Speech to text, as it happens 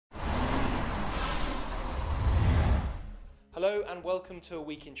Hello and welcome to A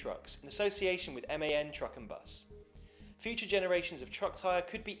Week in Trucks, in association with MAN Truck and Bus. Future generations of truck tyre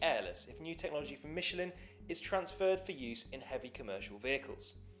could be airless if new technology from Michelin is transferred for use in heavy commercial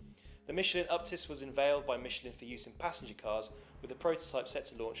vehicles. The Michelin Uptis was unveiled by Michelin for use in passenger cars, with a prototype set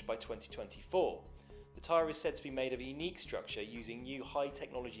to launch by 2024. The tyre is said to be made of a unique structure using new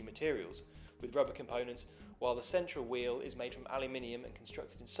high-technology materials, with rubber components, while the central wheel is made from aluminium and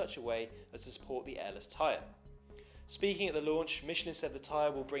constructed in such a way as to support the airless tyre. Speaking at the launch, Michelin said the tyre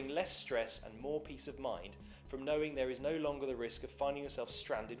will bring less stress and more peace of mind from knowing there is no longer the risk of finding yourself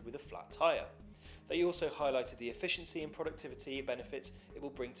stranded with a flat tyre. They also highlighted the efficiency and productivity benefits it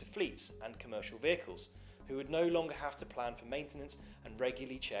will bring to fleets and commercial vehicles, who would no longer have to plan for maintenance and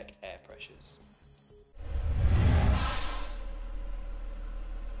regularly check air pressures.